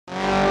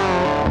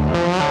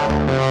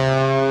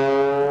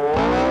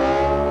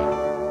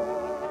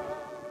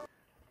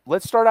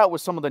let's start out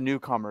with some of the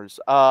newcomers.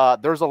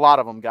 There's a lot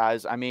of them,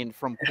 guys. I mean,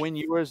 from Quinn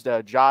Ewers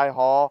to Jai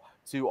Hall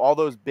to all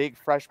those big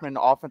freshman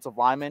offensive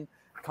linemen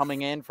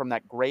coming in from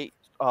that great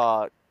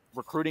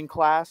recruiting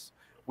class.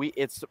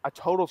 It's a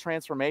total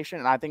transformation,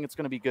 and I think it's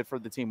going to be good for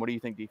the team. What do you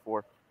think,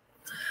 D4?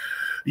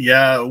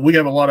 Yeah, we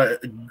have a lot of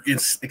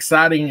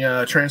exciting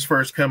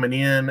transfers coming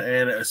in,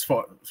 and as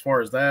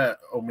far as that,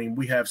 I mean,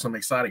 we have some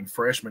exciting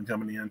freshmen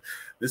coming in.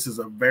 This is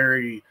a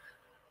very,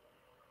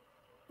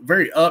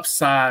 very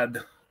upside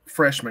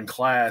freshman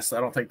class.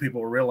 I don't think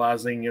people are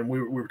realizing, and we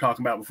were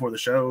talking about before the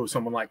show,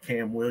 someone like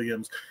Cam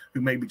Williams,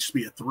 who maybe just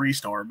be a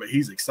 3-star, but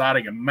he's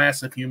exciting, a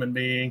massive human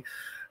being,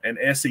 an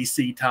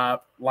SEC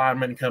top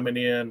lineman coming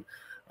in.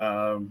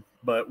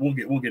 But we'll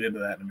get into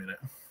that in a minute.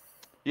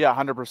 Yeah,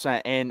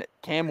 100%. And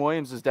Cam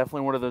Williams is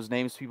definitely one of those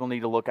names people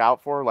need to look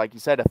out for. Like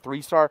you said, a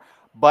 3-star.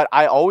 But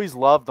I always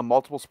loved the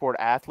multiple sport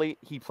athlete.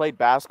 He played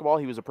basketball.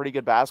 He was a pretty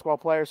good basketball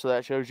player. So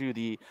that shows you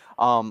the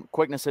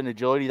quickness and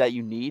agility that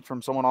you need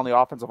from someone on the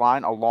offensive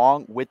line,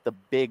 along with the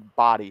big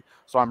body.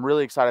 So I'm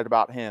really excited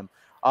about him.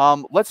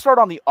 Let's start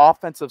on the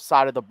offensive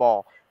side of the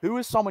ball. Who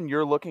is someone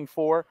you're looking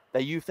for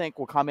that you think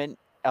will come in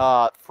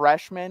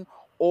freshman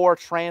or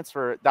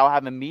transfer that will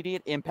have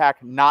immediate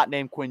impact, not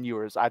named Quinn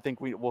Ewers? I think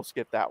we'll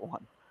skip that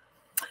one.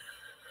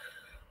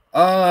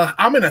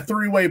 I'm in a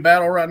 3-way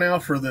battle right now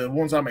for the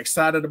ones I'm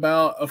excited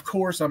about. Of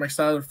course, I'm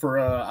excited for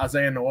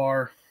Isaiah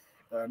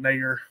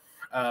Neyor.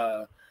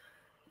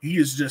 He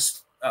is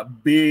just a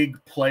big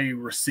play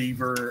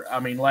receiver. I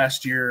mean,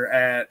 last year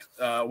at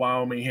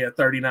Wyoming, he had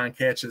 39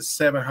 catches,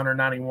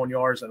 791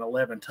 yards, and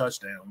 11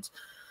 touchdowns.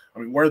 I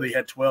mean, Worthy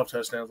had 12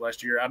 touchdowns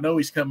last year. I know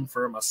he's coming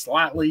from a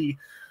slightly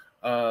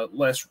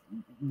less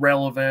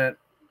relevant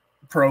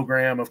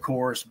program, of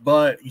course,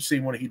 but you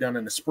see what he done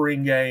in the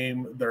spring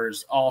game.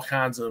 There's all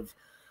kinds of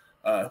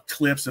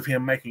clips of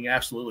him making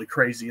absolutely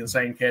crazy,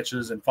 insane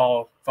catches in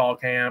fall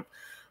camp.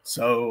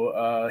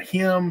 So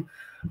him,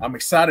 I'm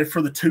excited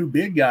for the 2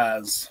 big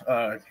guys,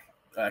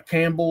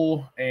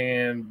 Campbell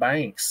and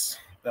Banks,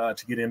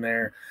 to get in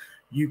there.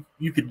 You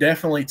could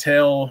definitely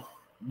tell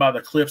by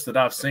the clips that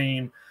I've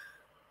seen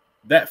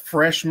that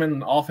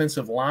freshman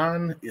offensive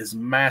line is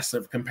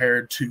massive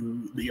compared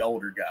to the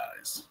older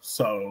guys.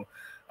 So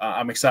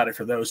I'm excited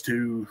for those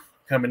 2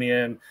 coming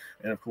in.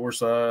 And, of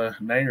course,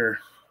 Neyor,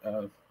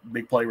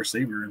 big play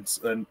receiver,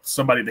 and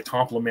somebody to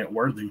complement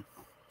Worthy.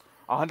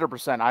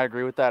 100%. I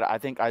agree with that. I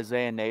think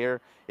Isaiah Neyor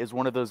is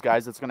one of those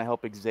guys that's going to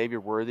help Xavier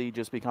Worthy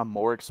just become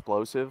more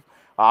explosive.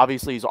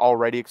 Obviously, he's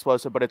already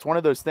explosive, but it's one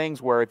of those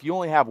things where if you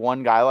only have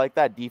one guy like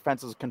that,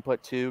 defenses can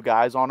put 2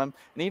 guys on him.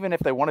 And even if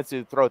they wanted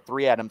to throw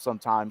 3 at him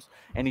sometimes,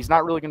 and he's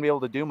not really going to be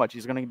able to do much,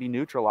 he's going to be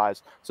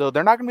neutralized. So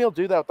they're not going to be able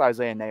to do that with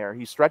Isaiah Neyor.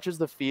 He stretches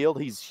the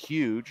field. He's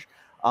huge.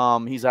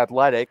 He's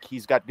athletic.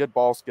 He's got good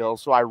ball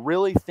skills. So I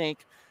really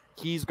think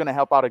he's going to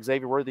help out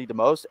Xavier Worthy the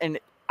most. And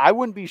I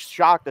wouldn't be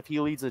shocked if he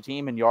leads the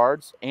team in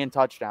yards and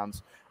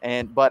touchdowns.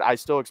 But I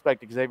still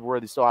expect Xavier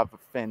Worthy to still have a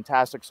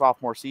fantastic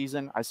sophomore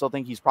season. I still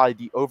think he's probably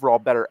the overall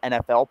better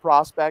NFL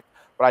prospect,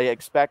 but I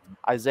expect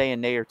Isaiah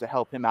Neyor to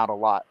help him out a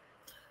lot.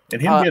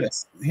 And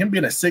him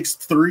being a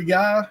 6'3"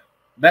 guy,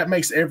 that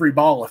makes every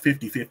ball a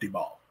 50-50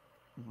 ball,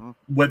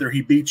 whether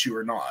he beats you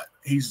or not.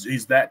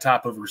 He's that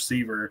type of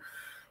receiver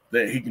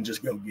that he can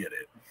just go get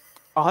it.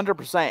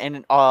 100%.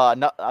 And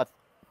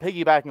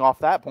piggybacking off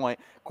that point,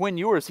 Quinn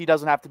Ewers, he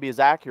doesn't have to be as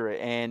accurate,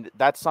 and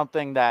that's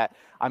something that,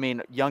 I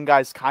mean, young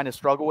guys kind of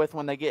struggle with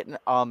when they get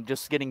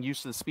just getting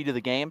used to the speed of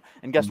the game.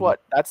 And guess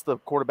what? That's the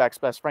quarterback's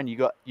best friend.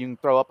 You can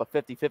throw up a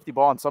 50-50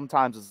 ball, and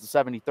sometimes it's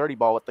a 70-30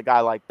 ball with the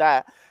guy like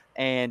that,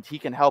 and he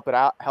can help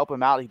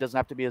him out. He doesn't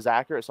have to be as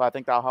accurate, so I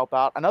think that'll help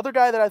out. Another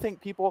guy that I think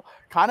people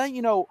kind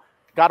of,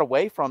 got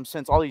away from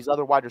since all these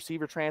other wide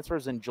receiver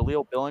transfers, and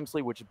Jaleel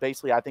Billingsley, which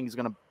basically I think is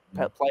going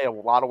to play a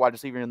lot of wide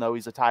receiver, even though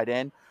he's a tight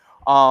end,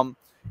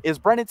 is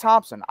Brennan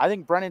Thompson. I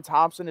think Brennan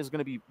Thompson is going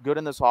to be good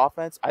in this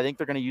offense. I think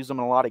they're going to use him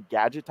in a lot of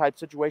gadget type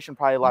situation,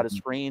 probably a lot of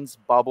screens,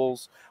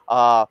 bubbles,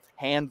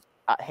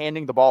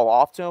 handing the ball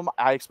off to him.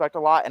 I expect a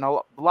lot, and a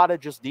lot of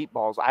just deep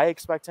balls. I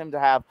expect him to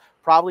have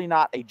probably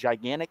not a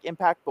gigantic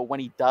impact, but when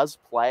he does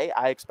play,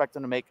 I expect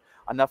him to make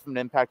enough of an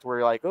impact where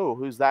you're like, oh,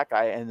 who's that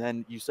guy? And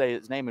then you say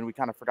his name and we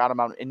kind of forgot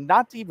about him. And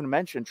not to even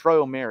mention Troy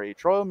O'Meara.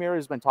 Troy O'Meara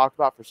has been talked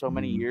about for so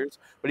many years,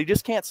 but he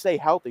just can't stay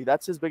healthy.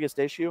 That's his biggest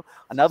issue.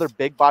 Another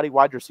big body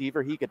wide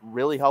receiver. He could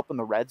really help in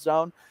the red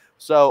zone.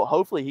 So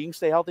hopefully he can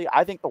stay healthy.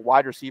 I think the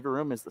wide receiver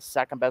room is the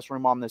second best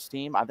room on this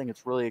team. I think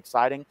it's really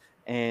exciting,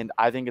 and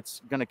I think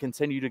it's going to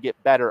continue to get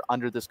better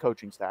under this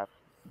coaching staff.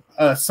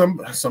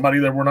 Somebody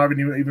that we're not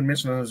even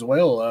mentioning as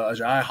well,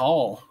 Jai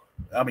Hall.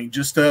 I mean,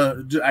 just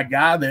a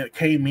guy that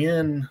came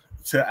in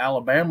to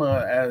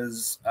Alabama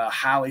as a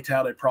highly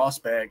touted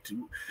prospect.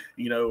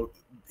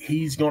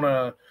 He's going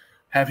to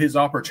have his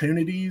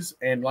opportunities.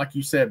 And like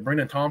you said,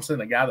 Brennan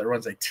Thompson, a guy that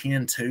runs a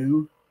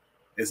 10-2,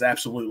 is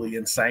absolutely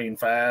insane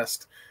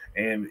fast.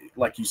 And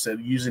like you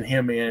said, using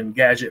him in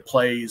gadget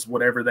plays,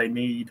 whatever they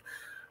need,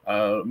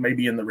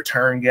 maybe in the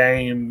return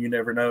game, you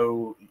never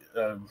know.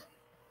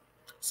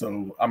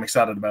 So I'm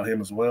excited about him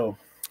as well.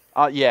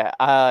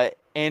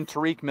 And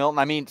Tariq Milton.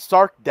 I mean,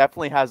 Sark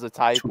definitely has a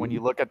type. When you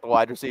look at the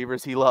wide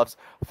receivers, he loves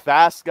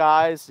fast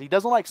guys. He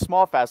doesn't like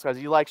small fast guys.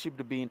 He likes you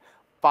to be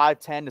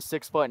 5'10" to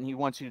 6 foot, and he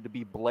wants you to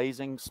be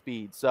blazing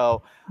speed.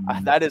 So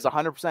that is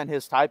 100%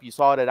 his type. You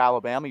saw it at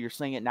Alabama. You're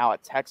seeing it now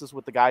at Texas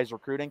with the guys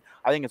recruiting.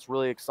 I think it's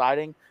really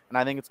exciting, and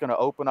I think it's going to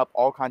open up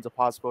all kinds of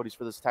possibilities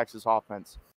for this Texas offense.